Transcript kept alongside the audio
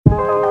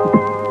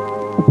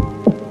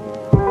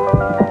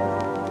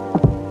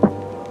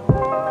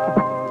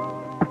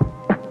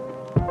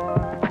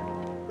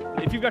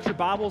got your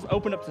Bibles,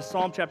 open up to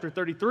Psalm chapter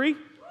 33.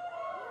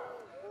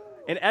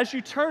 And as you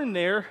turn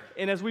there,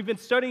 and as we've been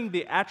studying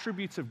the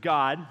attributes of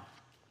God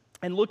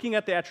and looking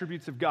at the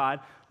attributes of God,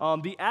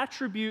 the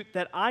attribute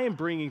that I am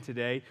bringing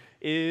today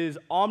is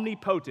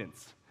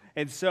omnipotence.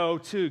 And so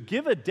to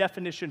give a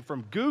definition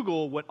from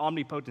Google what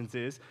omnipotence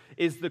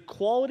is the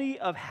quality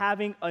of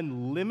having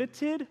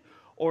unlimited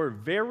or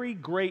very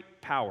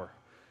great power.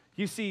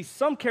 You see,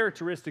 some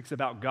characteristics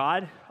about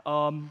God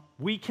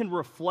we can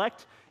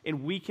reflect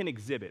and we can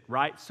exhibit,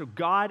 right? So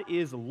God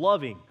is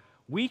loving.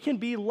 We can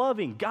be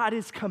loving. God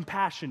is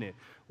compassionate.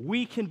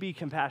 We can be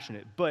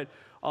compassionate. But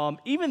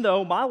even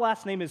though my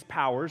last name is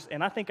Powers,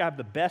 and I think I have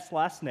the best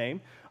last name,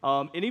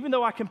 and even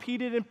though I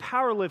competed in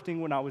powerlifting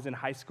when I was in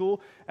high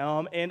school,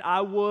 and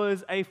I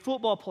was a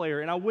football player,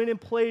 and I went and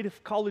played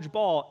college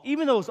ball,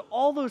 even though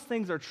all those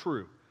things are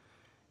true,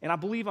 and I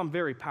believe I'm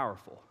very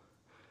powerful,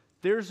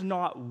 there's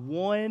not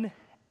 1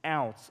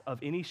 ounce of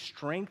any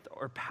strength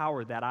or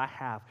power that I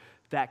have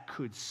that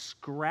could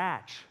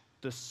scratch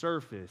the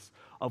surface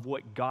of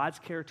what God's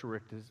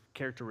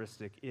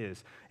characteristic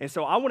is. And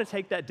so I want to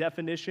take that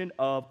definition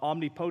of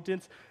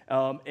omnipotence,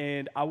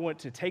 and I want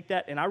to take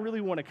that, and I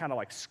really want to kind of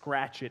like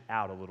scratch it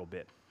out a little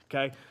bit,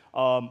 okay?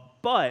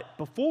 But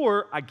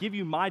before I give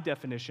you my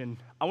definition,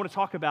 I want to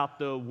talk about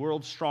the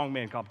World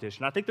Strongman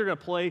competition. I think they're going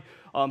to play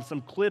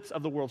some clips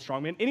of the World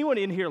Strongman. Anyone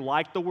in here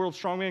like the World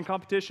Strongman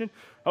competition?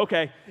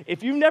 Okay,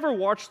 if you've never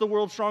watched the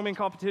World Strongman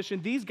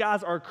competition, these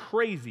guys are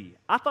crazy.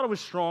 I thought it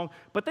was strong,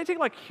 but they take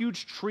like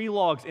huge tree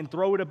logs and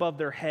throw it above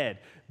their head.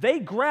 They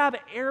grab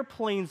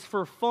airplanes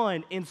for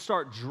fun and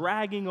start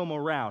dragging them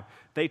around.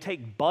 They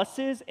take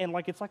buses and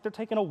it's like they're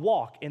taking a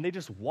walk, and they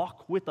just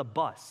walk with a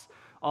bus.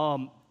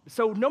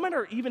 So no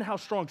matter even how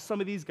strong some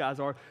of these guys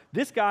are,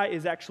 this guy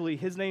is actually,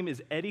 his name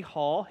is Eddie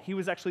Hall. He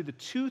was actually the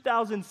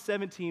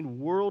 2017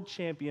 world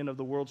champion of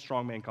the World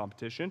Strongman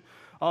competition,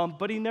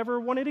 but he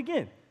never won it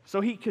again. So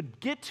he could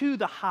get to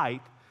the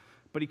height,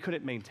 but he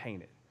couldn't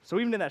maintain it. So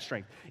even in that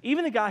strength,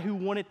 even the guy who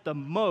won it the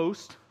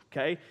most,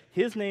 okay,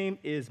 his name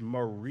is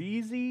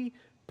Marizy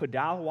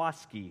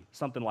Podalski,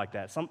 something like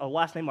that, a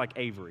last name like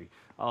Avery.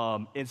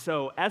 And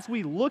so as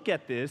we look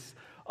at this,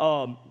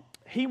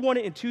 he won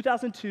it in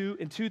 2002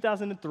 and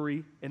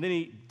 2003, and then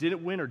he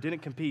didn't win or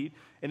didn't compete.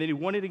 And then he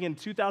won it again in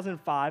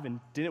 2005 and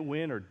didn't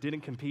win or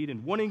didn't compete,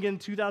 and won it again in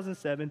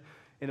 2007,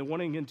 and then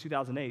won it again in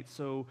 2008.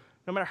 So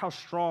no matter how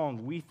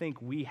strong we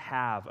think we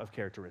have of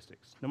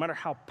characteristics, no matter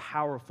how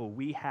powerful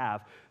we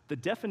have, the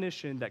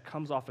definition that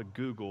comes off of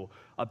Google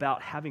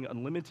about having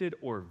unlimited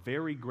or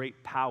very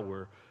great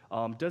power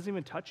doesn't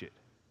even touch it.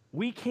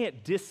 We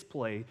can't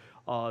display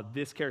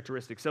this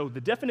characteristic. So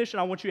the definition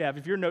I want you to have,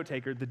 if you're a note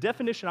taker, the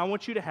definition I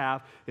want you to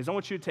have is I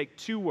want you to take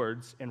 2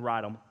 words and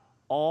write them: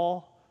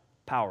 all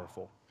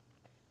powerful.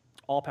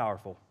 All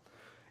powerful.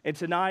 And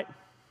tonight,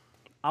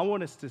 I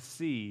want us to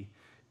see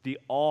the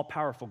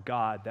all-powerful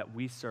God that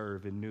we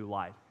serve in new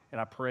light. And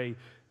I pray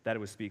that it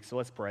would speak. So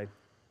let's pray.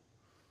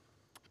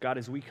 God,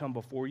 as we come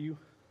before you,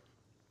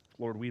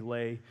 Lord, we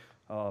lay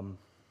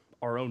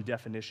our own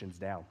definitions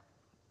down.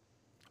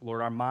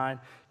 Lord, our mind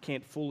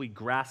can't fully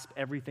grasp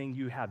everything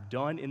you have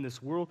done in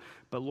this world,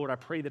 but Lord, I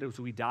pray that as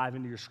we dive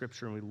into your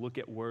scripture and we look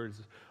at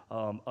words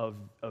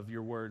of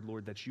your word,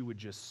 Lord, that you would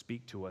just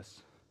speak to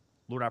us.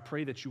 Lord, I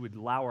pray that you would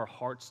allow our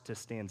hearts to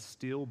stand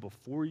still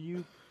before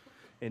you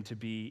and to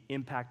be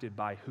impacted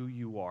by who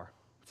you are.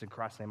 It's in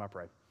Christ's name I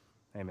pray.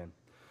 Amen.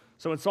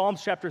 So in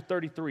Psalms chapter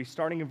 33,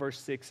 starting in verse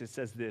 6, it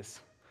says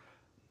this: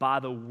 "By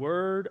the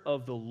word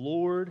of the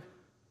Lord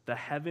the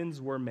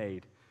heavens were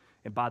made,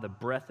 and by the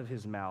breath of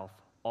his mouth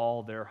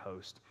all their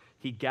host.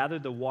 He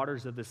gathered the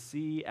waters of the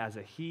sea as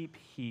a heap.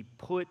 He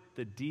put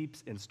the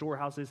deeps in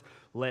storehouses.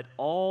 Let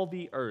all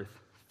the earth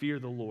fear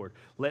the Lord.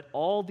 Let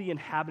all the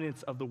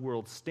inhabitants of the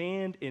world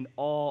stand in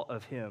awe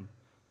of him.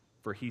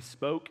 For he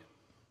spoke,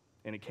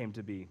 and it came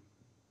to be.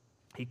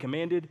 He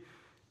commanded,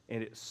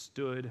 and it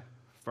stood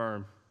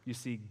firm." You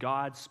see,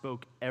 God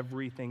spoke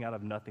everything out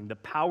of nothing. The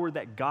power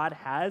that God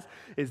has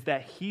is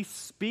that he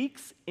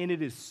speaks, and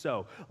it is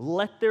so.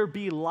 Let there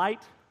be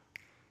light,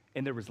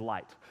 and there was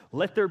light.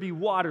 Let there be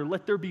water.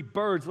 Let there be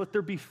birds. Let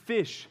there be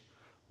fish.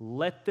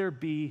 Let there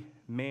be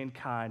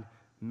mankind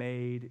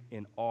made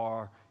in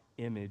our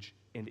image,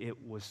 and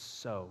it was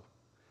so.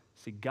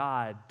 See,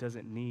 God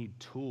doesn't need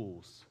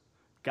tools.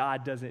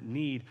 God doesn't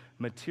need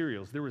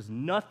materials. There was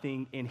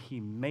nothing, and he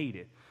made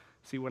it.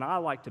 See, when I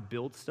like to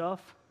build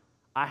stuff,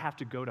 I have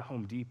to go to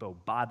Home Depot,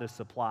 buy the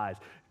supplies,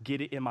 get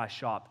it in my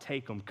shop,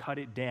 take them, cut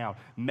it down,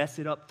 mess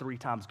it up 3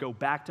 times, go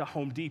back to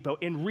Home Depot,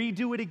 and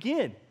redo it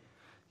again.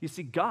 You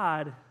see,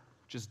 God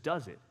just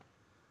does it.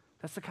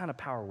 That's the kind of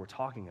power we're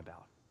talking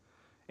about.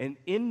 And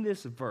in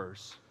this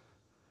verse,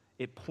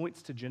 it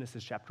points to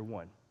Genesis chapter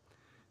 1. It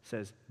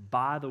says,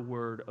 "By the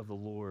word of the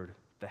Lord,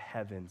 the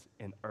heavens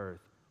and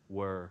earth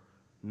were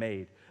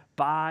made.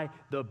 By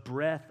the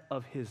breath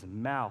of his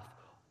mouth,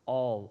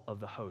 all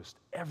of the host."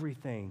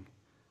 Everything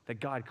that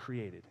God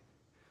created.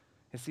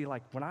 And see,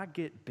 when I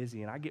get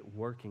busy and I get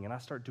working and I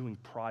start doing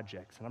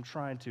projects and I'm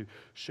trying to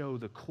show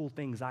the cool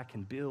things I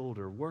can build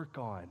or work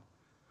on,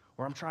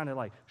 Or I'm trying to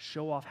like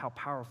show off how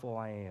powerful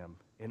I am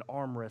and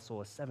arm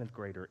wrestle a 7th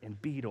grader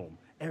and beat them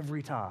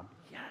every time.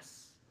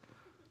 Yes.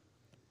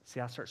 See,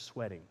 I start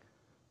sweating.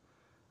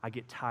 I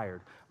get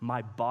tired.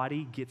 My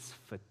body gets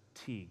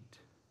fatigued.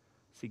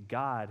 See,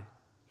 God,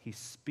 he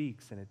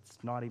speaks and it's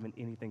not even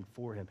anything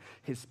for him.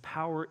 His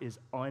power is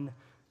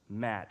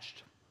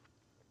unmatched.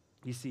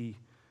 You see,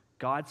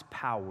 God's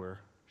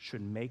power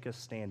should make us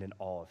stand in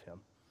awe of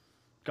him.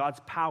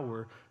 God's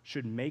power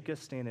should make us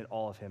stand in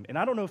awe of him. And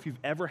I don't know if you've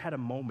ever had a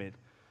moment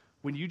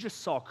when you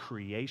just saw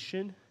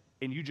creation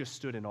and you just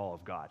stood in awe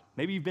of God.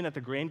 Maybe you've been at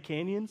the Grand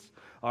Canyons,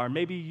 or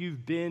maybe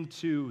you've been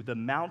to the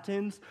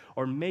mountains,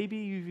 or maybe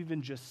you've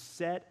even just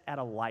sat at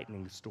a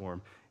lightning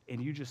storm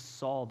and you just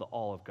saw the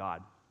awe of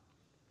God.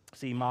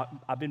 See,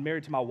 I've been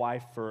married to my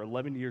wife for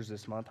 11 years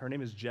this month. Her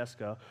name is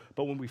Jessica.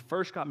 But when we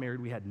first got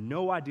married, we had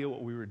no idea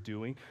what we were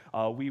doing.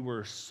 We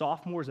were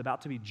sophomores,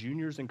 about to be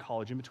juniors in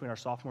college, in between our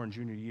sophomore and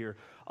junior year.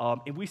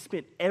 And we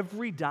spent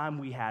every dime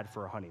we had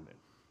for a honeymoon.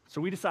 So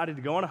we decided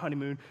to go on a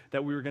honeymoon,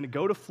 that we were going to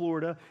go to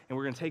Florida, and we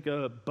were going to take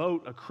a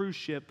boat, a cruise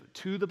ship,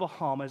 to the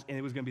Bahamas, and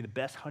it was going to be the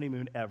best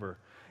honeymoon ever.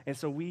 And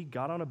so we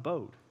got on a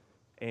boat.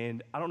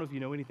 And I don't know if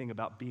you know anything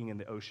about being in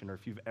the ocean or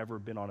if you've ever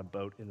been on a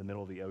boat in the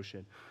middle of the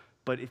ocean.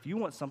 But if you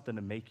want something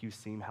to make you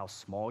seem how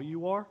small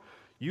you are,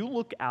 you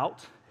look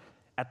out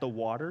at the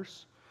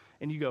waters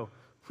and you go,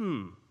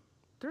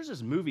 there's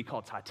this movie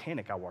called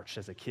Titanic I watched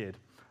as a kid.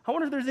 I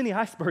wonder if there's any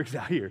icebergs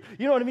out here.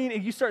 You know what I mean?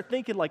 And you start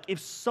thinking, like,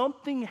 if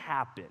something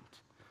happened,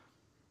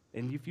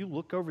 and if you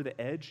look over the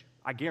edge,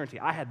 I guarantee,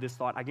 I had this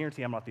thought, I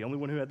guarantee I'm not the only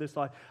one who had this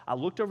thought. I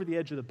looked over the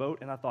edge of the boat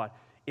and I thought,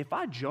 if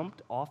I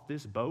jumped off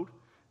this boat,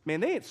 man,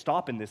 they ain't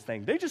stopping this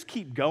thing. They just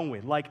keep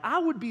going. Like, I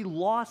would be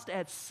lost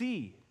at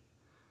sea.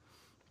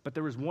 But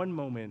there was one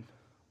moment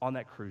on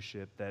that cruise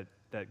ship that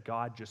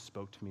God just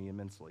spoke to me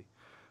immensely.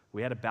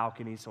 We had a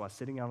balcony, so I was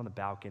sitting out on the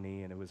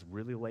balcony, and it was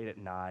really late at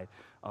night,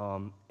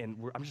 and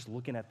I'm just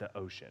looking at the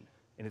ocean,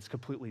 and it's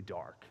completely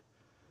dark.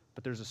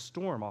 But there's a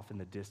storm off in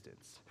the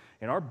distance,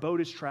 and our boat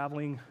is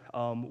traveling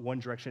one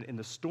direction, and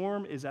the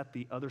storm is at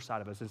the other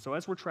side of us. And so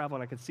as we're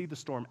traveling, I can see the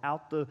storm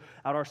out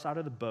our side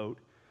of the boat,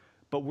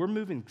 but we're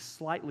moving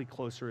slightly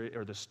closer,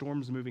 or the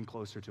storm's moving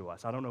closer to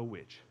us. I don't know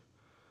which.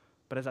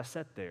 But as I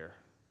sat there,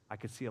 I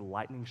could see a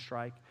lightning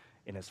strike,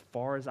 and as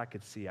far as I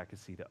could see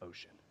the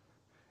ocean.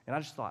 And I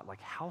just thought,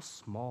 like, how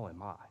small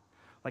am I?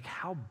 Like,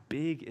 how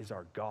big is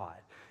our God?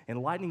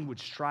 And lightning would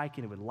strike,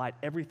 and it would light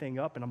everything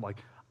up, and I'm like,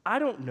 I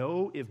don't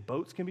know if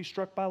boats can be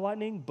struck by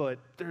lightning, but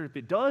if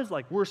it does,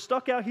 like, we're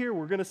stuck out here,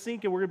 we're going to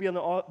sink, and we're going to be on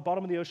the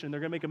bottom of the ocean, and they're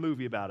going to make a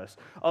movie about us.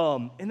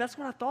 And that's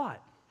what I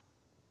thought.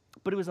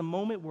 But it was a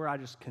moment where I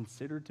just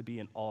considered to be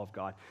in awe of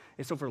God.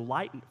 And so for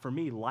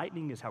me,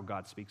 lightning is how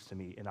God speaks to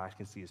me, and I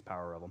can see his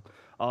power of him.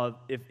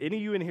 If any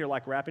of you in here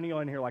like rap, any of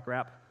you in here like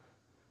rap?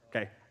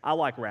 Okay, I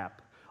like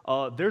rap.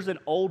 There's an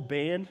old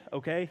band,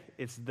 okay?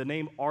 It's the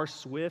name R.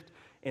 Swift,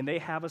 and they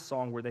have a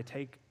song where they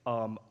take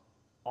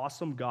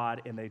Awesome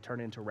God and they turn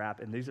it into rap,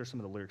 and these are some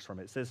of the lyrics from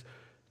it. It says,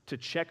 to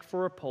check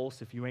for a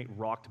pulse if you ain't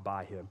rocked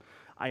by him.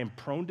 I am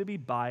prone to be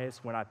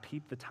biased when I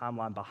peep the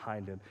timeline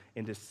behind him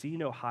and to see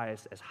no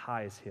highest as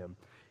high as him.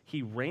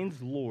 He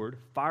reigns Lord.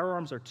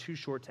 Firearms are too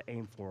short to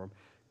aim for him.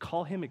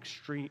 Call him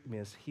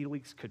extremist. He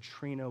leaks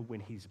Katrina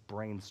when he's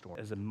brainstorm.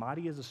 As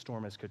mighty as a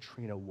storm as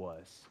Katrina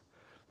was,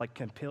 like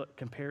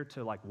compared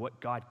to like what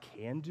God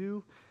can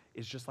do,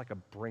 is just like a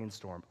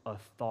brainstorm, a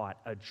thought,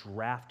 a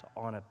draft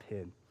on a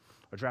pen,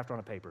 a draft on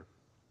a paper.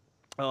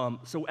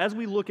 So as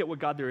we look at what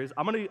God there is,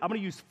 I'm gonna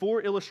use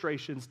 4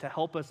 illustrations to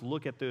help us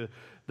look at the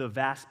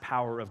vast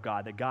power of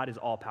God, that God is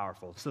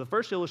all-powerful. So the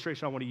first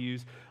illustration I want to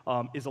use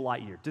is a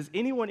light year. Does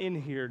anyone in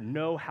here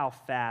know how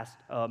fast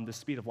the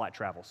speed of light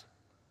travels?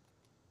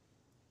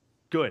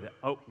 Good.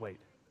 Oh, wait.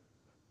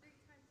 3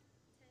 times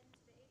 10 to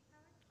the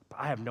 8th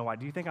power? I have no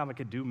idea. Do you think I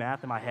could do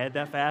math in my head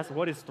that fast?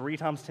 What is 3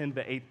 times 10 to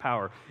the 8th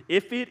power?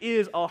 If it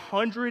is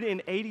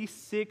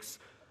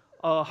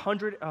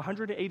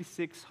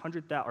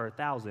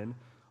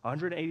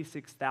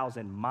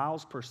 186,000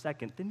 miles per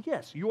second, then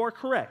yes, you are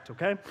correct,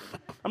 okay?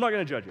 I'm not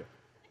going to judge you.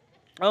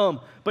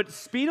 But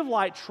speed of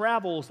light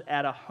travels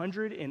at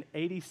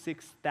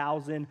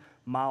 186,000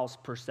 miles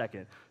per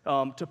second.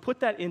 To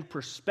put that in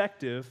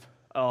perspective,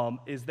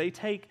 is they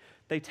take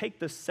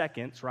the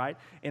seconds, right?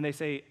 And they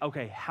say,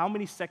 okay, how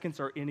many seconds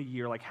are in a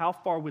year? Like, how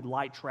far would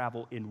light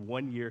travel in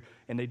 1 year?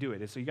 And they do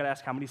it. And so you got to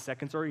ask, how many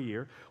seconds are a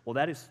year? Well,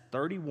 that is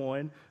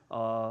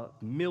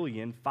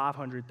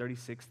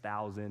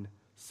 31,536,000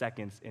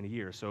 seconds in a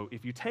year. So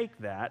if you take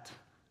that,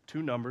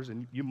 2 numbers,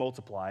 and you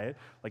multiply it,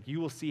 like,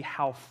 you will see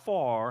how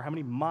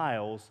many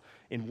miles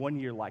in 1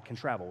 year light can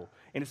travel.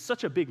 And it's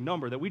such a big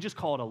number that we just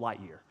call it a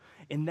light year.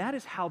 And that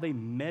is how they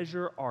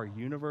measure our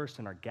universe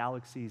and our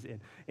galaxies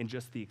and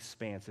just the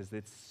expanses.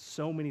 It's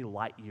so many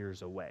light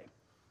years away,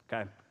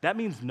 okay? That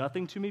means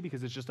nothing to me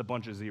because it's just a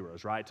bunch of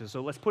zeros, right?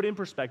 So let's put it in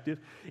perspective.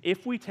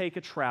 If we take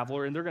a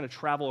traveler and they're going to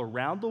travel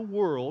around the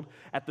world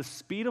at the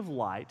speed of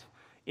light,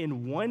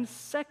 in 1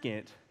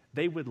 second,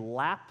 they would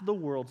lap the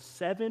world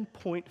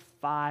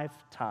 7.5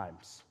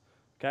 times,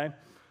 okay?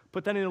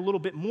 Put that in a little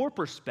bit more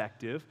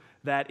perspective,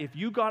 that if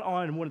you got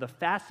on one of the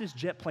fastest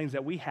jet planes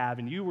that we have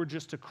and you were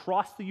just to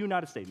cross the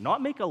United States,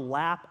 not make a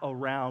lap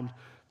around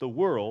the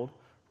world,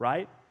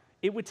 right?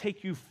 It would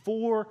take you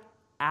 4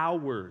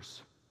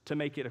 hours to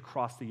make it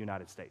across the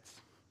United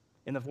States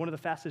in one of the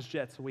fastest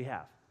jets we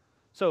have.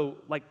 So,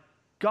 like,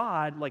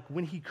 God, like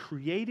when he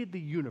created the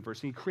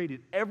universe and he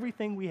created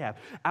everything we have,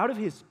 out of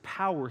his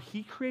power,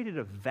 he created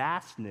a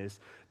vastness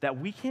that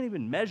we can't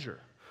even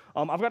measure.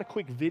 I've got a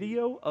quick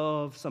video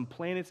of some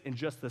planets and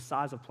just the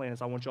size of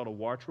planets I want y'all to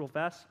watch real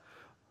fast.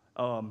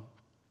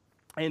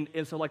 And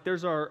so like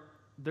there's our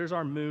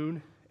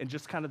moon and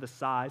just kind of the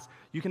size.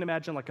 You can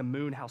imagine like a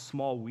moon, how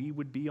small we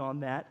would be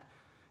on that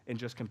in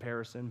just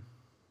comparison.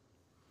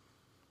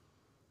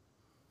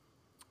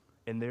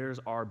 And there's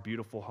our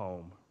beautiful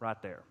home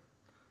right there.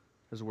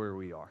 This is where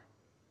we are.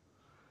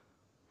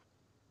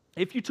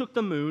 If you took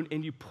the moon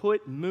and you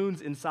put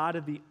moons inside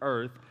of the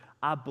earth,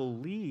 I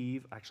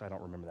believe, actually I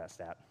don't remember that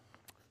stat.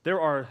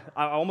 I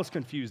almost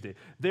confused it.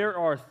 There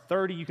are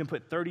 30, you can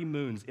put 30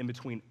 moons in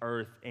between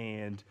earth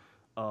and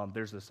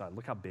there's the sun.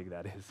 Look how big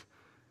that is.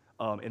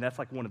 And that's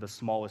like one of the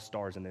smallest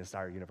stars in the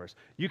entire universe.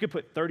 You could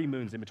put 30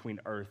 moons in between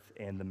earth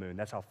and the moon.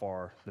 That's how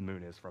far the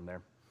moon is from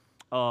there.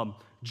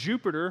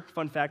 Jupiter,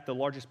 fun fact, the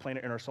largest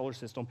planet in our solar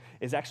system,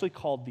 is actually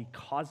called the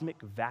cosmic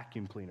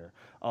vacuum cleaner.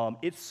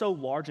 It's so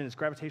large and its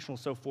gravitational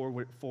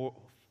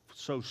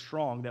so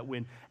strong that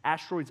when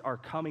asteroids are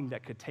coming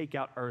that could take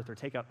out Earth or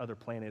take out other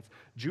planets,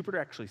 Jupiter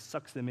actually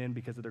sucks them in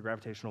because of their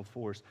gravitational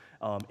force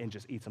and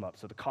just eats them up.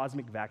 So the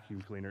cosmic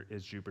vacuum cleaner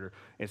is Jupiter.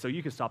 And so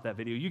you can stop that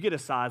video. You get a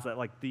size that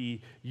like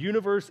the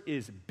universe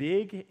is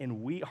big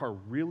and we are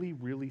really,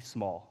 really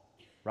small,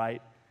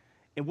 right?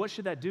 And what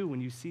should that do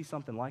when you see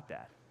something like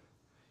that?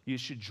 It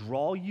should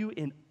draw you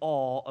in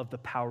awe of the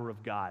power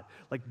of God.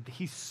 Like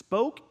he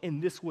spoke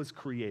and this was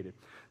created.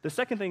 The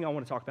second thing I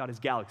want to talk about is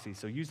galaxies.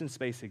 So using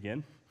space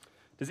again.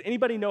 Does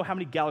anybody know how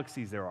many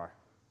galaxies there are?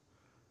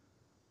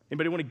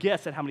 Anybody want to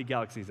guess at how many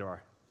galaxies there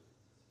are?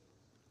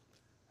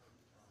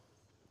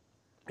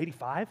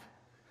 85?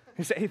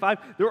 You say 85?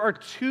 There are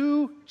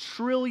 2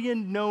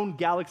 trillion known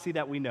galaxies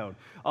that we know.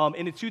 And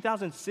in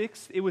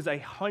 2006, it was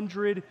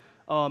 100.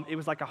 It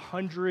was like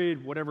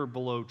 100, whatever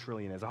below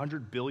trillion is,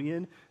 100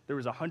 billion. There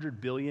was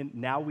 100 billion.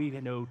 Now we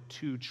know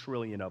 2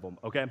 trillion of them,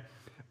 okay?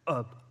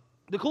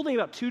 The cool thing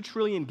about 2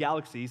 trillion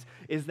galaxies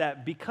is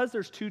that because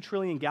there's 2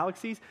 trillion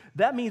galaxies,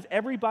 that means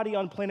everybody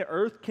on planet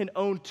Earth can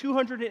own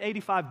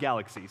 285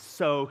 galaxies.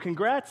 So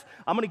congrats.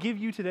 I'm going to give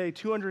you today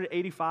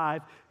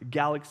 285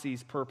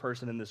 galaxies per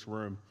person in this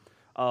room.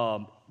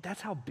 That's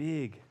how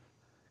big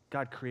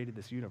God created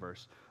this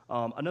universe.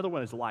 Another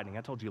one is lightning.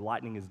 I told you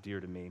lightning is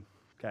dear to me,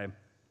 okay?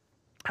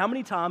 How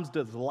many times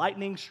does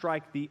lightning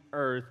strike the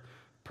earth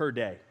per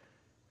day?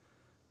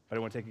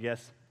 Anybody want to take a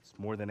guess? It's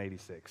more than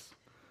 86.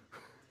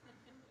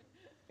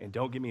 And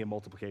don't give me a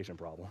multiplication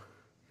problem.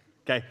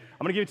 Okay,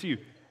 I'm going to give it to you.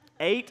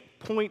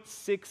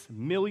 8.6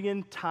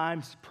 million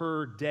times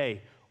per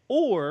day,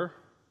 or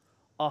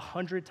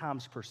 100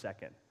 times per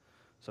second.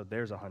 So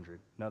there's 100,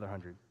 another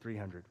 100,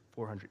 300,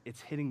 400. It's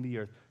hitting the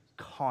earth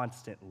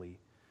constantly.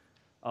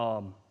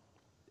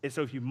 And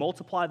so if you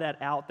multiply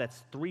that out,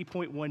 that's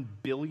 3.1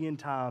 billion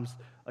times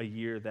a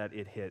year that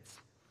it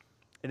hits.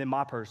 And then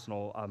my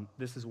personal,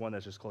 this is one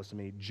that's just close to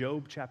me.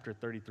 Job chapter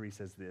 33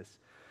 says this.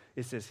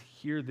 It says,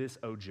 "Hear this,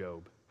 O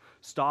Job.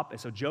 Stop." And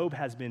so Job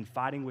has been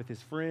fighting with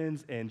his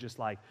friends and just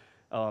like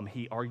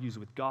he argues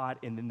with God.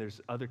 And then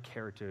there's other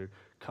character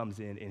comes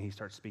in and he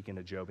starts speaking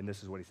to Job. And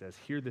this is what he says.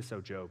 "Hear this,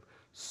 O Job.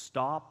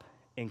 Stop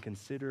and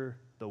consider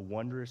the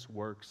wondrous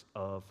works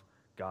of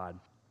God.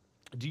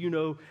 Do you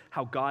know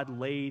how God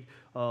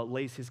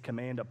lays his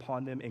command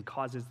upon them and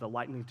causes the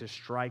lightning to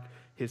strike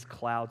his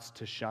clouds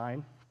to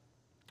shine?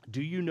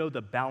 Do you know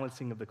the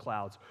balancing of the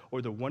clouds,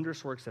 or the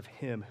wondrous works of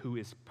him who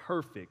is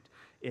perfect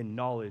in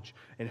knowledge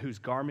and whose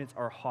garments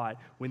are hot?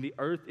 When the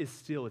earth is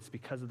still, it's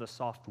because of the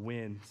soft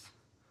winds.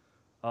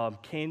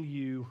 Can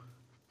you,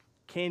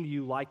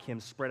 like him,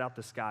 spread out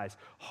the skies,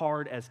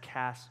 hard as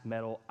cast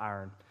metal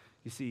iron?"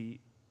 You see,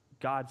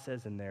 God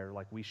says in there,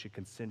 like, we should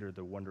consider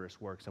the wondrous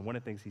works. And one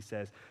of the things he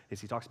says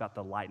is he talks about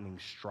the lightning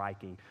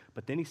striking.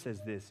 But then he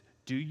says this,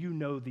 "Do you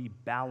know the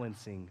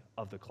balancing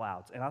of the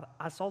clouds?" And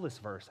I saw this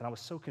verse, and I was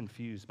so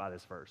confused by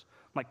this verse.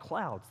 I'm like,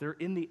 clouds, they're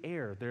in the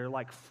air. They're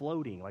like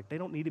floating. Like, they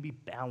don't need to be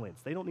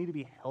balanced. They don't need to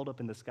be held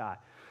up in the sky.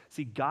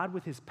 See, God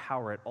with his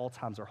power at all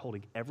times are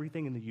holding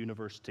everything in the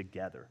universe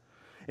together.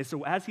 And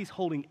so as he's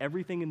holding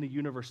everything in the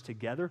universe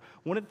together,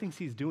 one of the things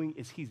he's doing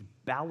is he's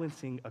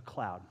balancing a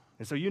cloud.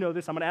 And so you know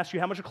this. I'm going to ask you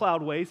how much a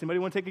cloud weighs. Anybody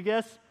want to take a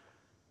guess?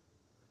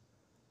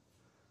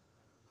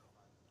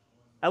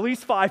 At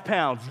least 5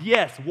 pounds.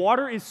 Yes,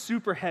 water is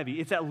super heavy.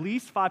 It's at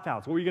least 5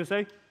 pounds. What were you going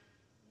to say?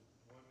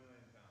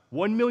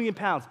 1 million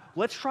pounds.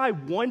 Let's try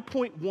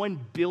 1.1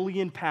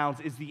 billion pounds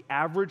is the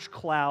average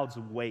cloud's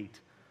weight.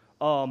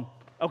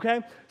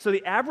 Okay? So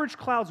the average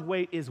cloud's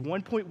weight is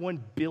 1.1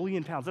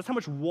 billion pounds. That's how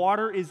much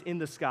water is in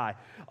the sky.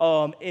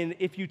 And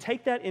if you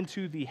take that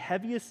into the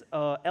heaviest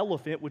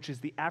elephant, which is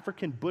the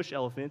African bush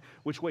elephant,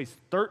 which weighs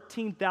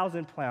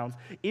 13,000 pounds,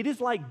 it is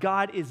like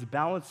God is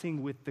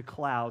balancing with the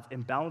clouds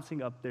and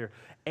balancing up there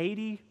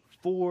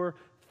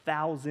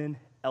 84,000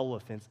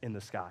 elephants in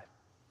the sky.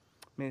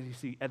 Man, you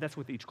see, that's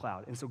with each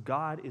cloud. And so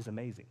God is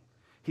amazing.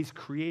 He's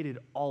created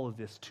all of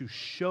this to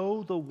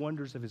show the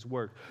wonders of his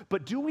work.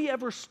 But do we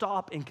ever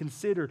stop and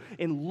consider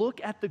and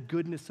look at the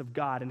goodness of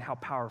God and how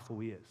powerful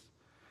he is?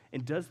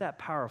 And does that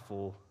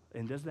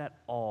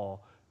awe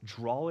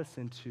draw us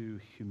into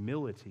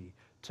humility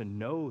to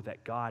know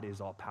that God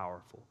is all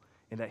powerful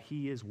and that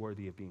he is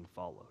worthy of being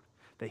followed,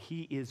 that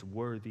he is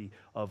worthy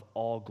of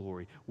all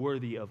glory,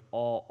 worthy of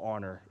all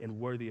honor, and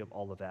worthy of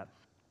all of that?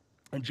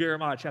 In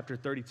Jeremiah chapter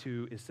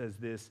 32, it says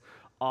this,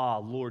 "Ah,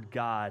 Lord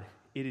God,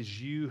 it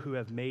is you who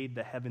have made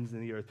the heavens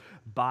and the earth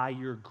by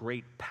your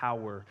great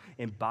power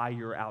and by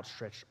your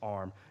outstretched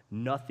arm.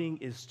 Nothing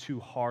is too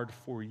hard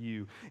for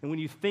you." And when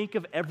you think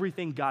of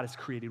everything God has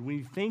created, when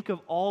you think of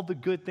all the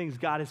good things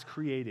God has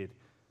created,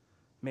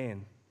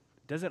 man,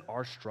 doesn't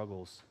our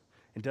struggles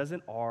and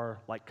doesn't our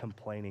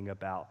complaining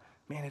about,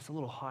 man, it's a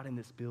little hot in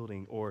this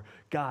building, or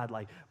God,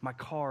 my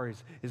car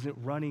isn't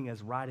running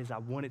as right as I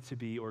want it to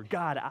be, or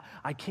God,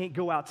 I can't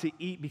go out to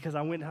eat because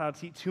I went out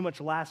to eat too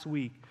much last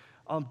week.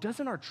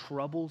 Doesn't our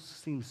troubles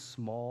seem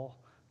small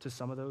to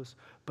some of those?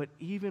 But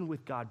even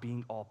with God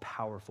being all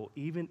powerful,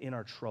 even in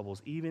our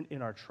troubles, even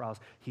in our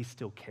trials, he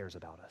still cares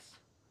about us.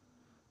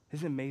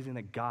 Isn't it amazing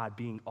that God,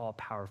 being all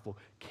powerful,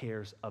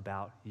 cares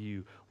about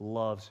you,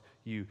 loves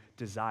you,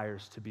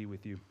 desires to be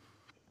with you?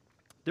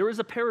 There is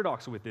a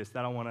paradox with this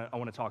that I want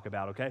to talk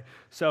about, okay?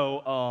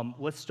 So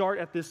let's start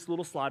at this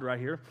little slide right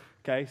here,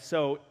 okay?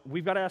 So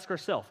we've got to ask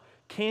ourselves,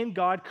 can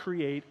God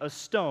create a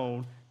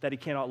stone that he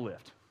cannot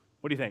lift?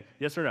 What do you think?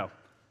 Yes or no?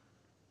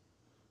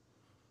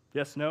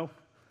 Yes, no?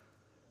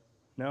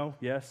 No,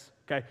 yes?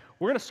 Okay,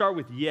 we're going to start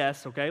with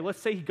yes, okay? Let's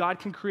say God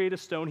can create a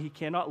stone he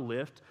cannot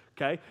lift,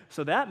 okay?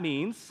 So that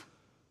means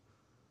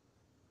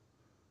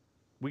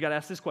we got to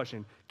ask this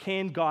question.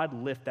 Can God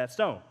lift that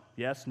stone?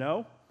 Yes,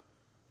 no?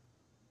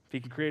 If he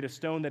can create a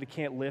stone that he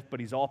can't lift, but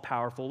he's all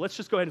powerful, let's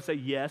just go ahead and say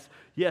yes.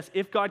 Yes,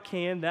 if God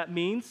can, that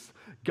means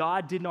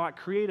God did not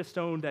create a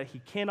stone that he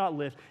cannot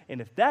lift. And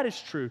if that is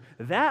true,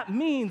 that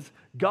means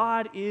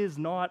God is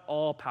not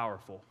all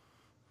powerful.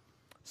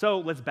 So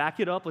let's back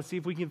it up. Let's see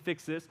if we can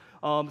fix this.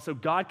 So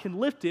God can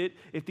lift it.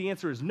 If the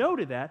answer is no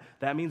to that,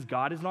 that means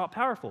God is not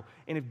powerful.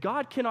 And if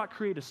God cannot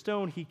create a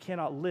stone he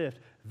cannot lift,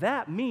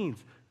 that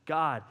means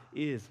God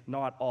is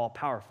not all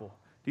powerful.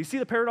 Do you see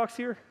the paradox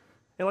here?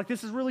 And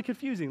this is really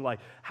confusing.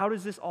 How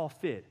does this all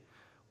fit?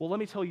 Well, let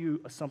me tell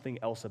you something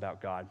else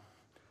about God.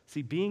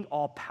 See, being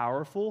all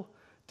powerful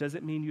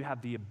doesn't mean you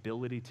have the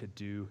ability to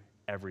do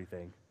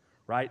everything,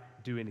 right?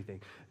 Do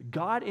anything.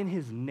 God in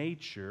his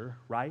nature,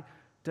 right,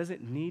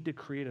 doesn't need to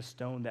create a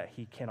stone that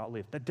he cannot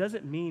lift. That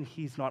doesn't mean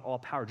he's not all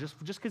powerful.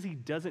 Just because he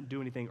doesn't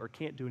do anything or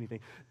can't do anything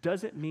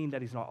doesn't mean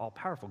that he's not all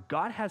powerful.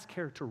 God has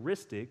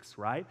characteristics,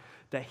 right,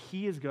 that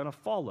he is going to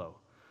follow.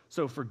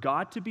 So for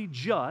God to be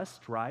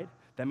just, right,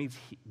 that means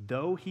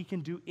though he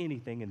can do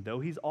anything and though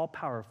he's all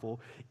powerful,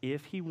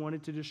 if he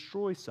wanted to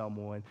destroy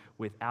someone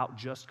without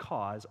just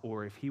cause,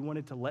 or if he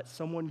wanted to let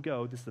someone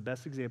go, this is the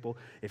best example,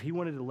 if he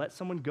wanted to let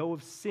someone go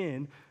of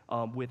sin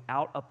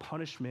without a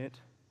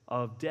punishment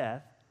of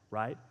death,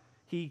 right,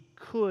 he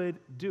could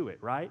do it,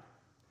 right?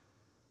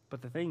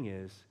 But the thing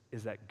is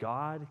that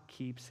God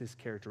keeps his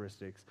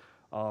characteristics.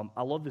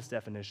 I love this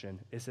definition.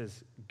 It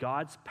says,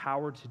 God's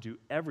power to do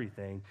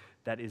everything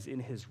that is in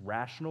his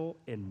rational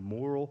and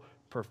moral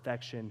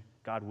perfection,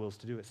 God wills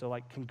to do it. So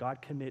can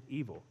God commit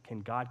evil?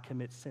 Can God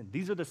commit sin?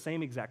 These are the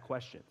same exact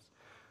questions.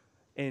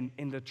 And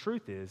the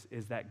truth is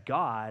that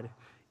God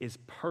is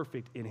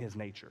perfect in his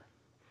nature.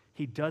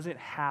 He doesn't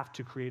have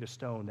to create a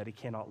stone that he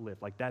cannot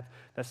lift.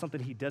 That's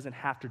something he doesn't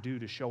have to do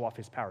to show off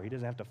his power. He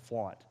doesn't have to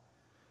flaunt.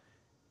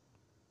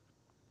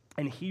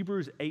 In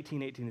Hebrews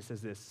 18:18, it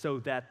says this, "So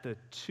that the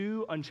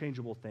two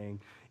unchangeable thing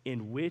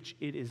in which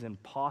it is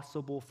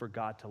impossible for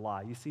God to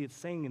lie." You see, it's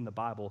saying in the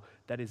Bible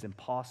that it's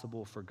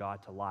impossible for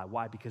God to lie.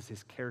 Why? Because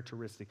his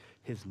characteristic,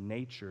 his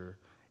nature,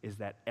 is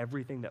that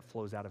everything that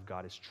flows out of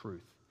God is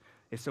truth.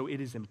 And so it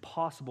is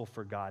impossible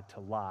for God to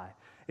lie.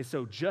 And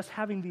so just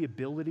having the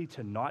ability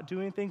to not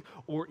do anything,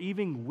 or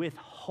even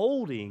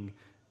withholding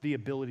the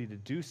ability to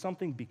do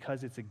something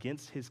because it's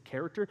against his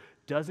character,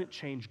 doesn't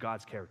change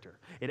God's character.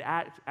 It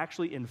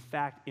actually, in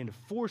fact,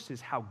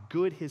 enforces how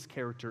good his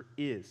character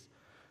is.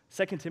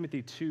 2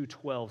 Timothy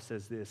 2:12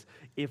 says this,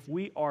 "If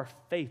we are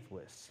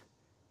faithless,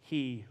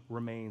 he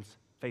remains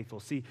faithful."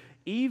 See,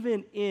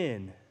 even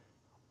in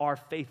our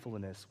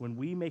faithfulness, when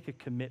we make a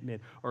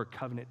commitment or a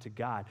covenant to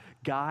God,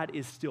 God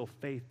is still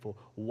faithful.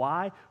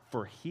 Why?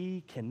 For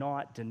he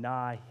cannot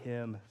deny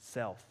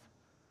himself.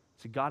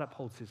 See, God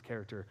upholds his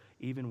character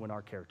even when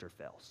our character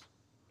fails.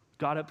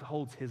 God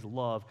upholds his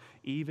love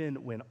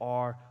even when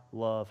our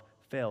love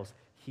fails.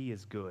 He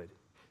is good.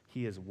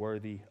 He is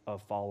worthy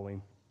of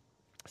following.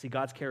 See,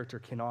 God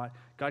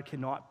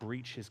cannot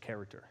breach his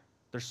character.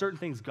 There's certain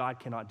things God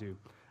cannot do.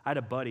 I had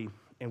a buddy,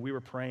 and we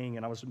were praying,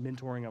 and I was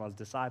mentoring him, I was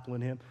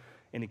discipling him,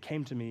 and he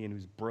came to me, and he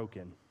was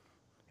broken.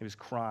 He was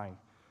crying.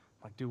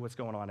 I'm like, dude, what's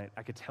going on?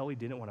 I could tell he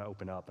didn't want to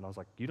open up, and I was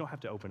like, you don't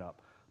have to open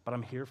up, but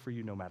I'm here for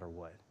you no matter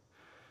what.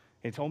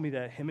 And he told me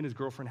that him and his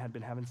girlfriend had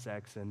been having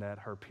sex, and that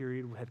her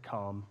period had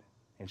come,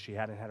 and she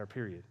hadn't had her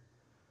period.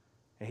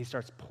 And he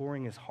starts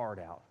pouring his heart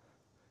out.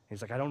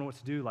 He's like, I don't know what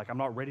to do. Like, I'm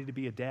not ready to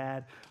be a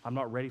dad. I'm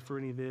not ready for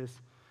any of this.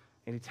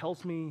 And he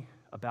tells me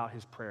about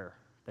his prayer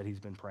that he's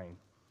been praying.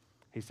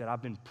 He said,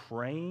 I've been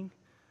praying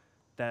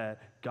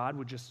that God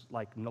would just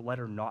like let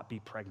her not be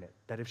pregnant.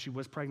 That if she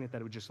was pregnant,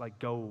 that it would just like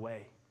go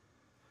away.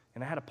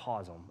 And I had to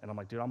pause him. And I'm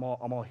like, dude, I'm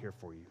all here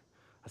for you.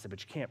 I said, but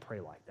you can't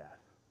pray like that.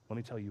 Let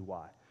me tell you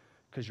why.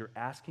 Because you're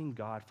asking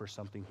God for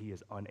something he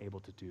is unable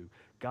to do.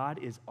 God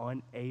is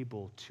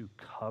unable to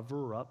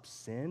cover up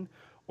sin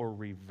or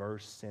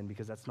reverse sin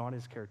because that's not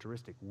his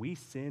characteristic. We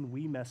sin,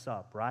 we mess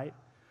up, right?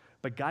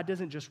 But God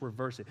doesn't just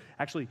reverse it.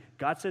 Actually,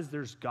 God says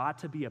there's got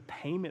to be a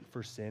payment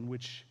for sin,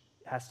 which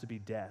has to be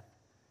death.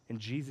 And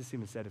Jesus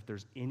even said, if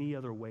there's any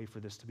other way for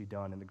this to be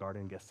done in the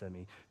Garden of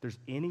Gethsemane, if there's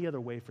any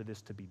other way for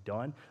this to be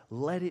done,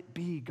 let it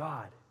be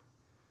God.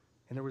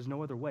 And there was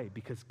no other way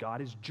because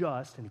God is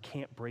just and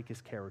can't break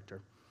his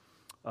character.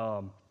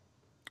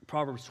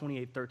 Proverbs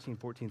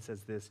 28:13-14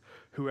 says this,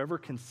 whoever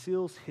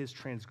conceals his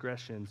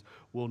transgressions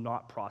will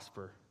not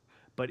prosper,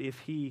 but if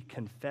he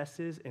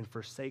confesses and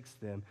forsakes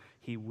them,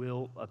 he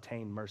will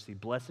obtain mercy.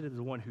 Blessed is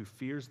the one who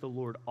fears the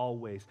Lord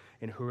always,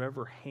 and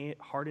whoever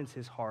hardens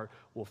his heart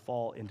will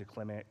fall into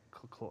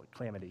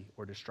calamity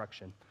or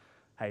destruction.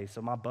 Hey,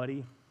 so my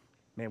buddy,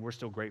 man, we're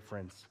still great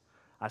friends.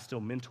 I still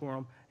mentor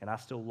him, and I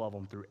still love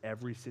him through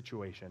every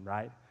situation,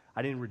 right?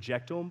 I didn't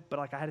reject him, but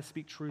like I had to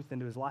speak truth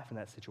into his life in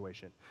that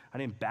situation. I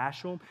didn't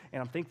bash him, and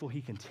I'm thankful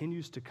he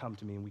continues to come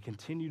to me, and we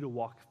continue to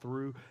walk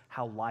through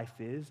how life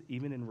is,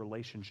 even in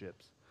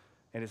relationships.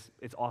 And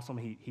it's awesome.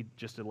 He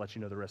just to let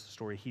you know the rest of the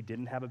story, he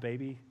didn't have a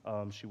baby.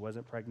 She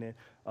wasn't pregnant.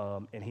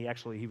 And he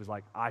was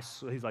like,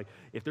 he's like,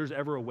 if there's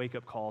ever a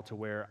wake-up call to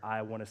where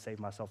I want to save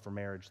myself from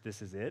marriage,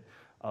 this is it.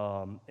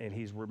 And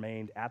he's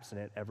remained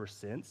abstinent ever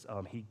since.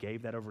 He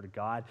gave that over to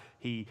God.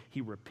 He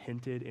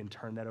repented and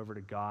turned that over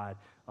to God.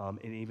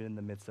 And even in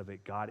the midst of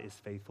it, God is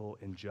faithful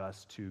and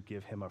just to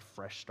give him a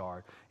fresh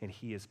start. And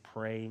he is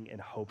praying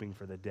and hoping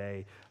for the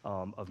day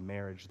of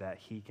marriage that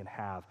he can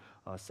have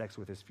sex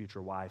with his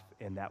future wife,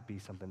 and that be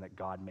something that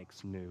God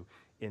makes new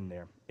in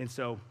there. And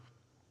so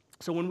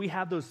when we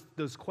have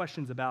those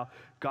questions about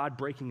God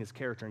breaking his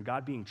character and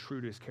God being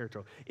true to his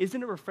character,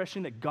 isn't it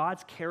refreshing that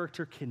God's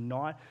character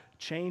cannot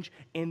change?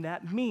 And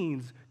that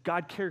means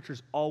God's character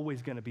is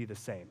always going to be the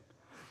same.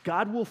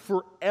 God will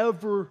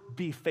forever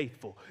be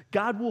faithful.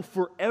 God will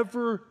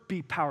forever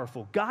be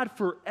powerful. God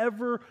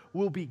forever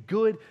will be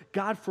good.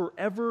 God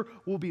forever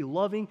will be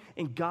loving.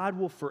 And God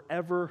will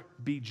forever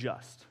be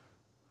just.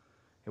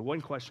 And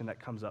one question that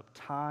comes up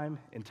time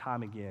and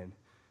time again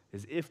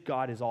is, if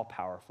God is all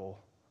powerful,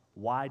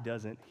 why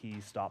doesn't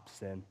he stop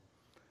sin?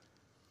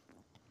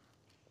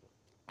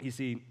 You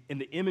see, in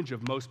the image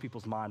of most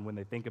people's mind, when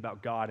they think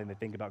about God and they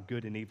think about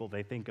good and evil,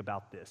 they think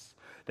about this.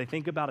 They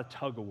think about a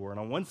tug of war. And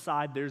on one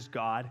side, there's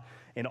God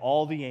and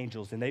all the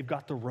angels, and they've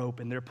got the rope,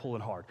 and they're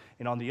pulling hard.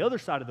 And on the other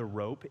side of the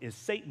rope is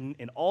Satan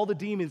and all the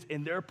demons,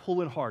 and they're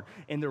pulling hard.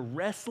 And they're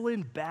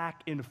wrestling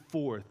back and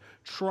forth,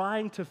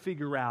 trying to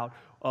figure out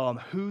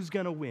who's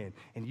going to win.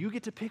 And you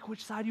get to pick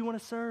which side you want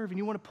to serve and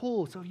you want to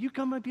pull. So if you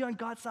come and be on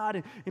God's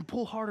side and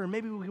pull harder,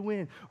 maybe we can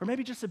win. Or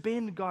maybe just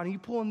abandon God and you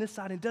pull on this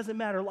side and it doesn't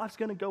matter. Life's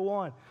going to go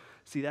on.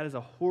 See, that is a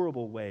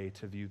horrible way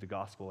to view the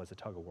gospel as a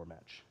tug-of-war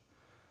match,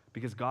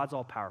 because God's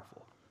all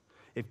powerful.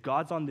 If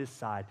God's on this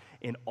side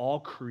and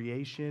all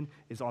creation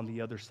is on the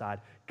other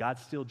side, God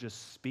still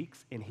just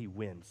speaks and he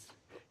wins.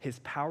 His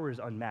power is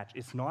unmatched.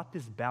 It's not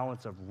this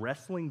balance of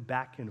wrestling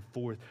back and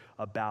forth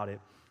about it,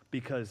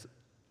 because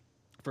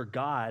for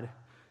God,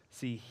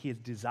 see, he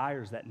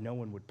desires that no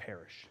one would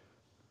perish.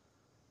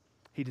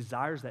 He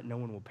desires that no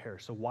one will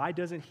perish. So why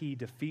doesn't he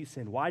defeat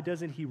sin? Why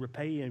doesn't he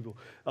repay evil?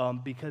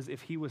 Because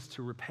if he was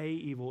to repay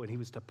evil and he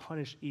was to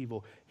punish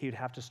evil, he would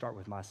have to start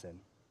with my sin.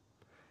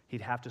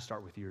 He'd have to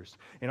start with yours.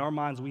 In our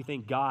minds, we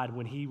think God,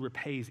 when he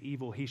repays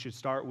evil, he should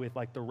start with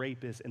like the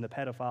rapists and the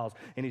pedophiles,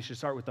 and he should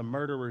start with the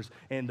murderers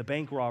and the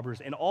bank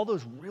robbers and all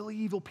those really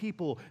evil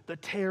people, the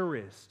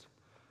terrorists.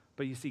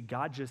 But you see,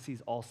 God just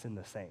sees all sin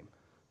the same.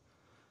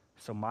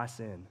 So my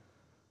sin,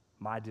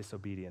 my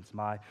disobedience,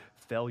 my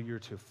failure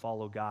to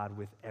follow God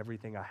with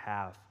everything I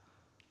have,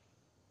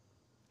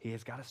 he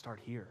has got to start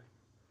here.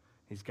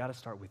 He's got to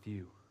start with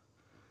you.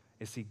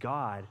 And see,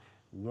 God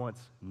wants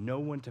no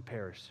one to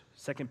perish.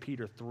 2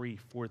 Peter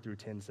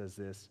 3:4-10 says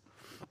this.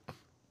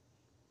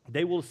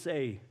 They will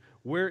say,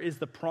 where is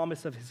the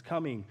promise of his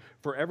coming?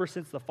 For ever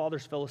since the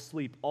fathers fell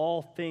asleep,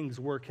 all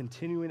things were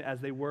continuing as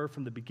they were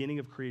from the beginning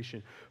of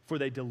creation. For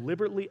they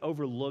deliberately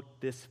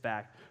overlooked this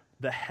fact.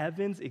 The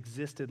heavens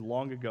existed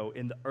long ago,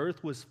 and the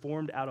earth was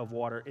formed out of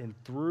water and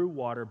through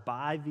water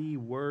by the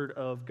word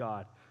of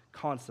God.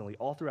 constantly,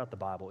 all throughout the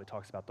Bible, it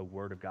talks about the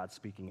word of God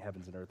speaking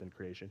heavens and earth and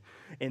creation.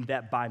 And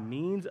that by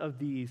means of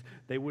these,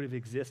 they would have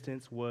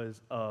existence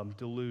was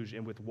deluge,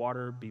 and with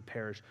water be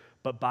perished.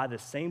 But by the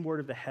same word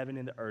of the heaven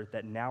and the earth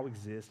that now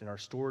exist and are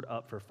stored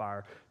up for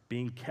fire,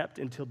 being kept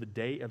until the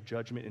day of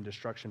judgment and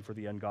destruction for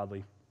the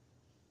ungodly.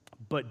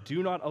 But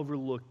do not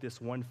overlook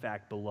this one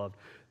fact, beloved,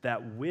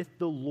 that with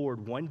the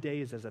Lord 1 day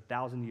is as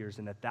 1,000 years,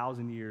 and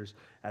 1,000 years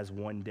as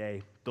 1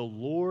 day. The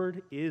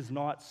Lord is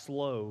not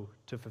slow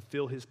to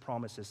fulfill his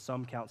promises,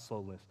 some count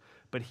slowness,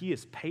 but he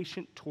is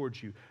patient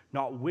towards you,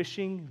 not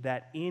wishing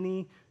that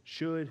any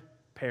should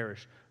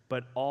perish,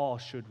 but all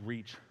should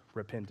reach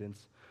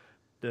repentance.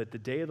 The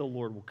day of the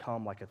Lord will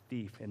come like a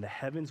thief, and the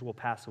heavens will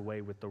pass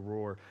away with the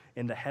roar,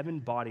 and the heaven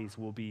bodies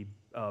will be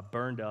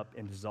burned up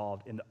and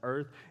dissolved, and the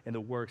earth and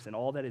the works and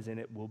all that is in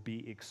it will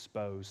be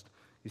exposed.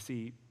 You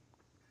see,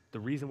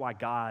 the reason why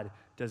God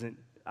doesn't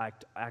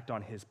act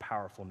on his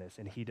powerfulness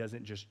and he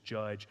doesn't just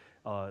judge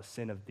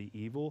sin of the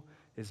evil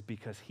is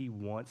because he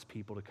wants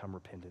people to come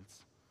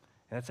repentance.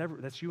 And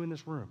that's you in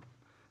this room.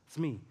 It's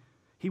me.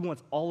 He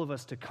wants all of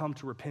us to come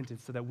to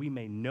repentance so that we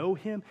may know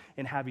him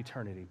and have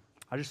eternity.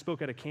 I just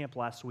spoke at a camp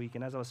last week,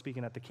 and as I was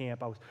speaking at the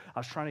camp, I was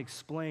trying to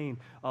explain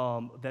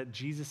that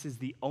Jesus is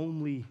the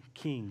only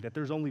king, that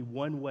there's only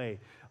one way.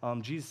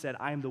 Jesus said,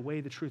 I am the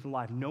way, the truth, and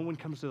life. No one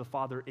comes to the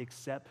Father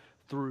except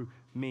through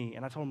me.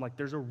 And I told him, like,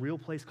 there's a real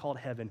place called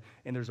heaven,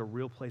 and there's a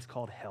real place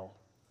called hell.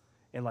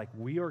 And, like,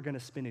 we are going to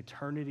spend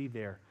eternity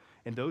there.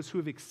 And those who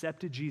have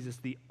accepted Jesus,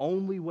 the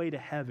only way to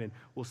heaven,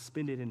 will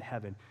spend it in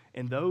heaven.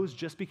 And those,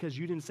 just because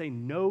you didn't say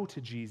no to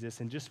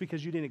Jesus, and just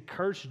because you didn't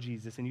curse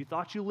Jesus, and you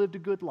thought you lived a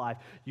good life,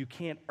 you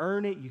can't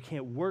earn it, you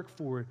can't work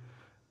for it.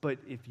 But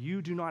if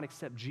you do not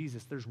accept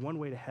Jesus, there's one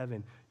way to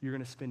heaven. You're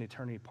going to spend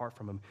eternity apart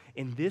from him.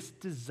 And this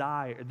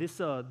desire, this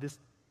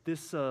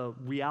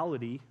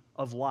reality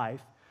of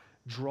life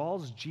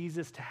draws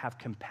Jesus to have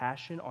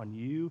compassion on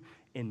you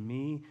and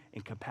me,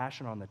 and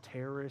compassion on the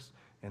terrorists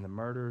and the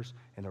murderers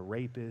and the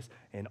rapists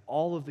and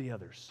all of the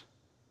others.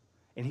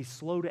 And he's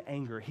slow to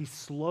anger. He's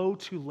slow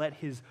to let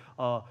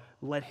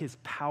his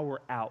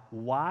power out.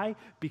 Why?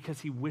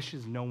 Because he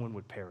wishes no one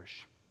would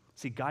perish.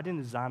 See, God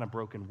didn't design a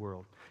broken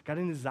world. God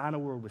didn't design a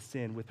world with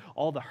sin, with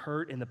all the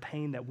hurt and the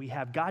pain that we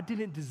have. God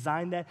didn't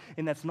design that,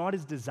 and that's not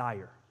his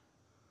desire.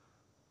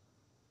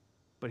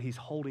 But he's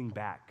holding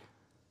back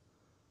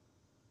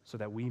so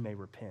that we may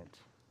repent,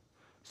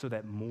 so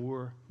that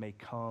more may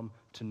come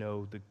to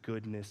know the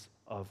goodness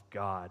of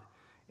God,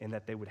 and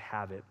that they would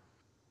have it.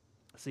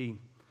 See,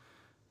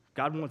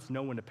 God wants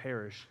no one to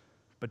perish,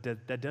 but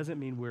that doesn't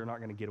mean we're not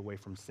going to get away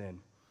from sin.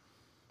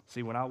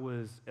 See, when I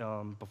was,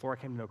 before I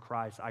came to know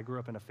Christ, I grew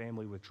up in a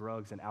family with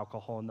drugs and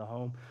alcohol in the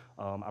home.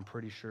 I'm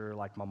pretty sure,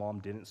 like, my mom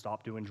didn't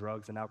stop doing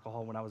drugs and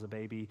alcohol when I was a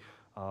baby.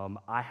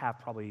 I have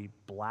probably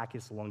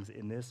blackest lungs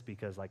in this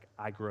because, like,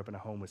 I grew up in a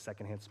home with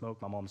secondhand smoke.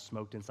 My mom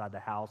smoked inside the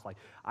house. Like,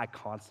 I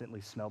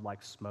constantly smelled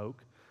like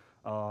smoke.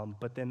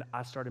 But then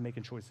I started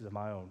making choices of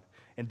my own.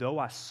 And though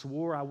I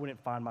swore I wouldn't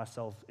find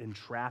myself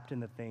entrapped in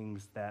the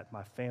things that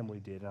my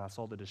family did, and I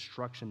saw the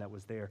destruction that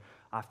was there,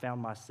 I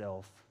found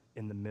myself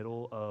in the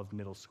middle of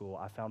middle school.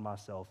 I found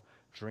myself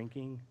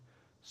drinking,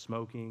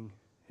 smoking,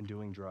 and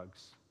doing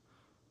drugs.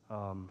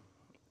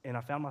 And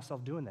I found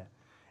myself doing that.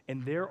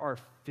 And there are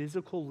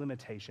physical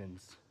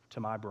limitations to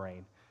my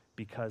brain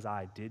because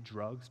I did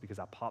drugs, because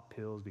I popped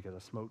pills, because I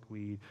smoked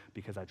weed,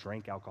 because I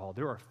drank alcohol.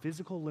 There are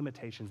physical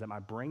limitations that my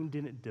brain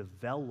didn't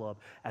develop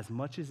as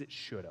much as it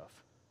should have,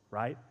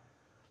 right?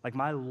 Like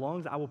my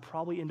lungs, I will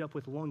probably end up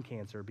with lung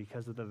cancer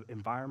because of the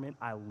environment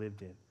I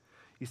lived in.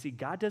 You see,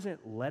 God doesn't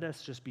let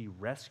us just be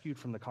rescued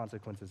from the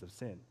consequences of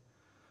sin.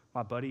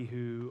 My buddy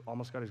who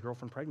almost got his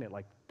girlfriend pregnant,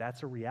 like,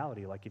 that's a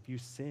reality. Like, if you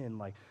sin,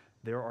 like,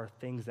 there are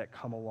things that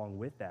come along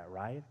with that,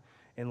 right?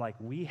 And, like,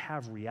 we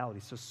have reality.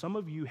 So some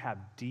of you have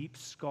deep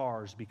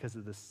scars because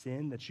of the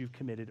sin that you've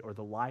committed or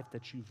the life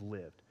that you've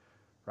lived,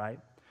 right?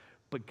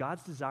 But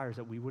God's desire is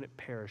that we wouldn't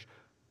perish,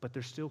 but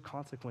there's still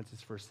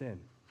consequences for sin.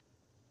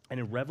 And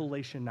in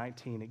Revelation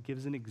 19, it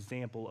gives an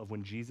example of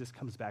when Jesus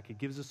comes back. It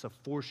gives us a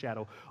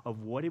foreshadow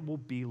of what it will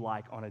be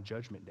like on a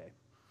judgment day.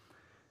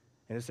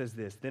 And it says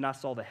this, "Then I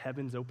saw the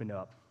heavens open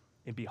up,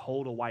 and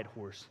behold, a white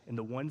horse, and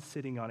the one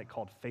sitting on it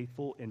called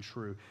Faithful and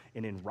True,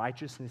 and in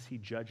righteousness he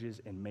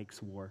judges and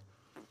makes war.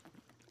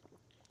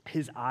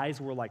 His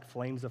eyes were like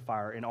flames of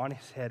fire, and on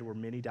his head were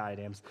many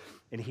diadems.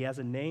 And he has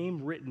a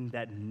name written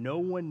that no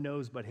one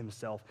knows but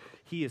himself.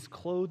 He is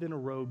clothed in a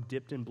robe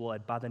dipped in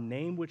blood. By the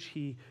name which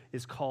he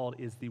is called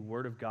is the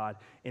Word of God.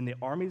 And the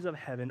armies of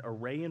heaven,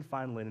 arrayed in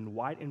fine linen,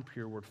 white and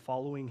pure, were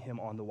following him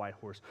on the white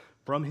horse.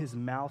 From his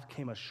mouth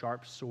came a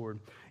sharp sword,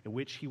 in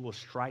which he will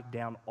strike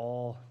down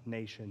all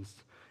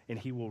nations, and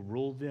he will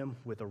rule them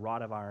with a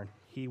rod of iron.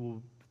 He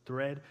will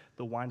thread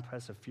the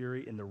winepress of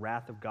fury in the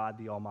wrath of God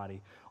the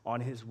Almighty. On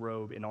his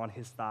robe and on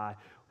his thigh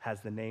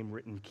has the name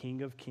written,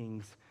 King of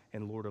Kings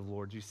and Lord of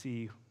Lords." You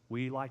see,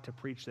 we like to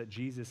preach that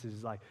Jesus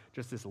is like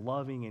just this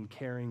loving and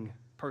caring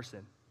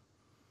person.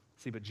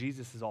 See, but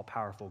Jesus is all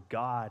powerful.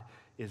 God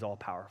is all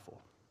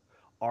powerful.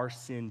 our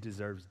sin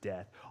deserves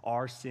death.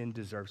 Our sin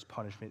deserves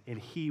punishment, and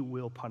he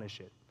will punish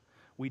it.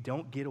 We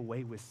don't get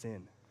away with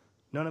sin.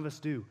 None of us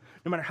do.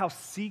 No matter how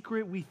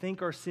secret we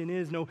think our sin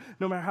is, no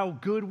matter how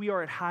good we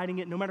are at hiding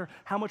it, no matter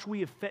how much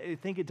we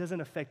think it doesn't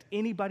affect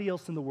anybody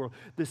else in the world,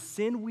 the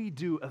sin we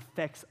do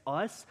affects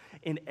us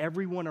and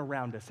everyone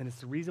around us. And it's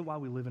the reason why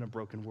we live in a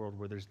broken world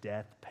where there's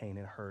death, pain,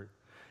 and hurt.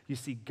 You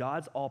see,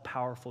 God's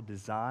all-powerful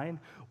design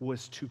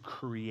was to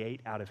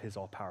create out of his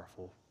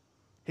all-powerful.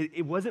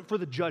 It wasn't for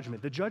the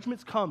judgment. The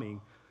judgment's coming,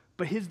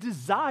 but his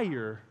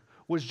desire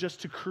was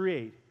just to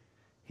create.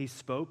 He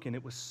spoke, and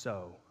it was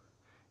so.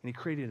 And he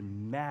created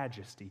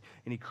majesty,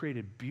 and he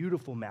created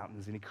beautiful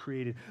mountains, and he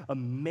created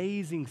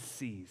amazing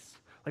seas.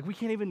 Like, we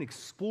can't even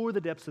explore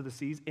the depths of the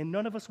seas, and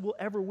none of us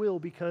will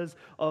because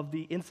of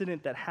the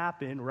incident that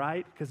happened,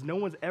 right? Because no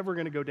one's ever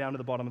going to go down to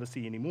the bottom of the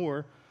sea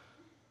anymore.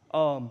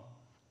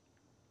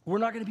 We're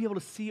not going to be able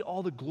to see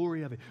all the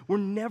glory of it. We're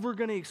never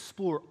going to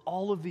explore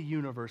all of the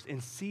universe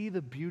and see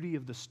the beauty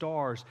of the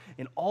stars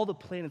and all the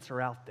planets are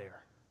out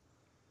there.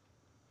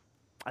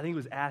 I think it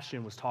was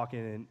Ashton was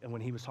talking, and when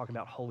he was talking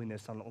about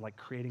holiness on like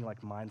creating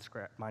like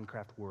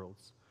Minecraft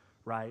worlds,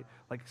 right?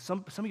 Like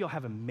some of y'all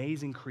have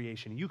amazing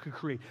creation. You could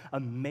create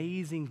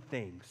amazing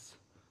things.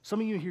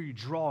 Some of you here, you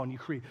draw and you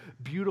create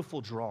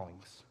beautiful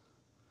drawings.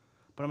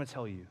 But I'm going to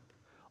tell you,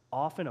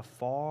 off in a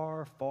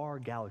far, far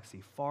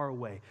galaxy, far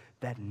away,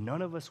 that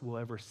none of us will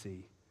ever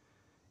see,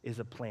 is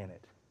a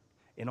planet.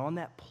 And on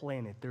that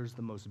planet, there's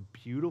the most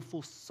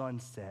beautiful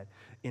sunset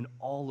in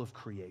all of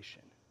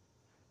creation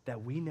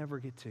that we never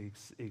get to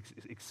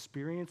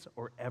experience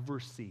or ever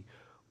see.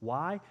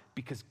 Why?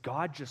 Because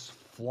God just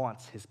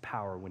flaunts his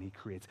power when he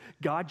creates.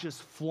 God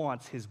just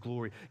flaunts his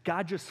glory.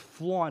 God just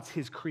flaunts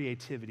his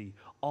creativity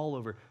all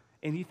over.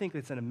 And you think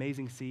it's an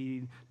amazing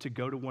scene to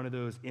go to one of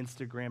those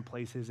Instagram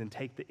places and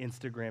take the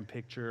Instagram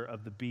picture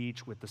of the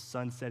beach with the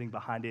sun setting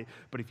behind it,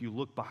 but if you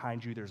look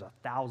behind you, there's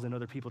 1,000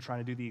 other people trying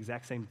to do the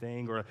exact same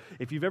thing. Or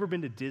if you've ever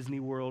been to Disney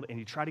World and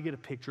you try to get a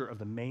picture of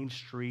the main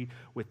street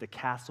with the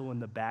castle in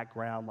the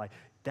background, like,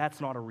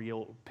 that's not a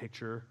real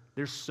picture.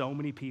 There's so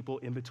many people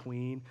in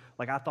between.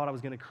 Like, I thought I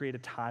was going to create a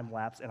time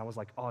lapse, and I was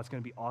like, oh, it's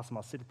going to be awesome.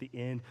 I'll sit at the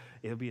end.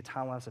 It'll be a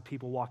time lapse of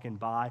people walking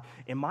by.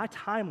 And my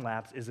time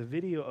lapse is a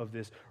video of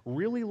this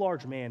really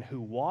large man who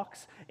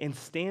walks and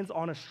stands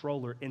on a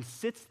stroller and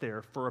sits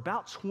there for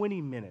about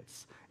 20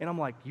 minutes. And I'm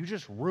like, you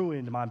just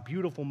ruined my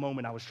beautiful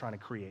moment I was trying to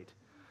create.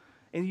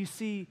 And you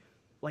see,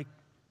 like,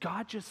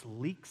 God just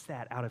leaks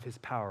that out of his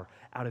power,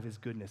 out of his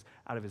goodness,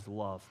 out of his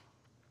love.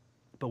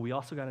 But we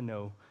also got to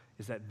know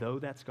is that though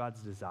that's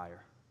God's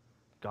desire,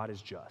 God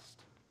is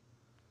just.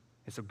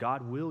 And so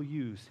God will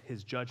use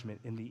his judgment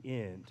in the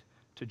end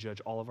to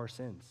judge all of our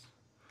sins.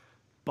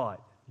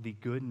 But the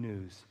good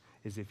news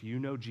is if you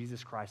know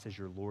Jesus Christ as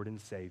your Lord and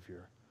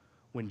Savior,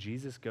 when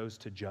Jesus goes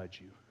to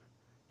judge you,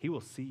 he will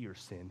see your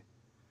sin,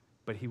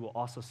 but he will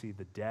also see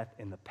the death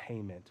and the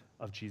payment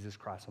of Jesus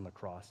Christ on the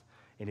cross.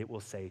 And it will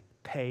say,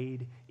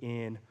 paid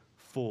in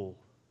full.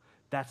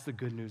 That's the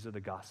good news of the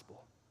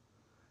gospel.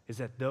 Is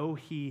that though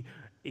he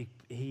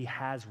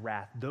has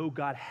wrath, though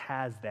God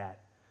has that,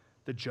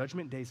 the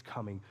judgment day's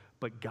coming,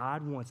 but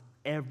God wants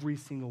every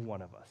single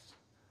one of us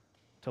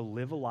to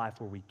live a life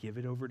where we give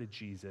it over to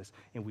Jesus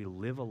and we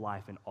live a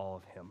life in awe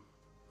of him.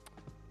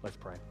 Let's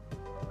pray.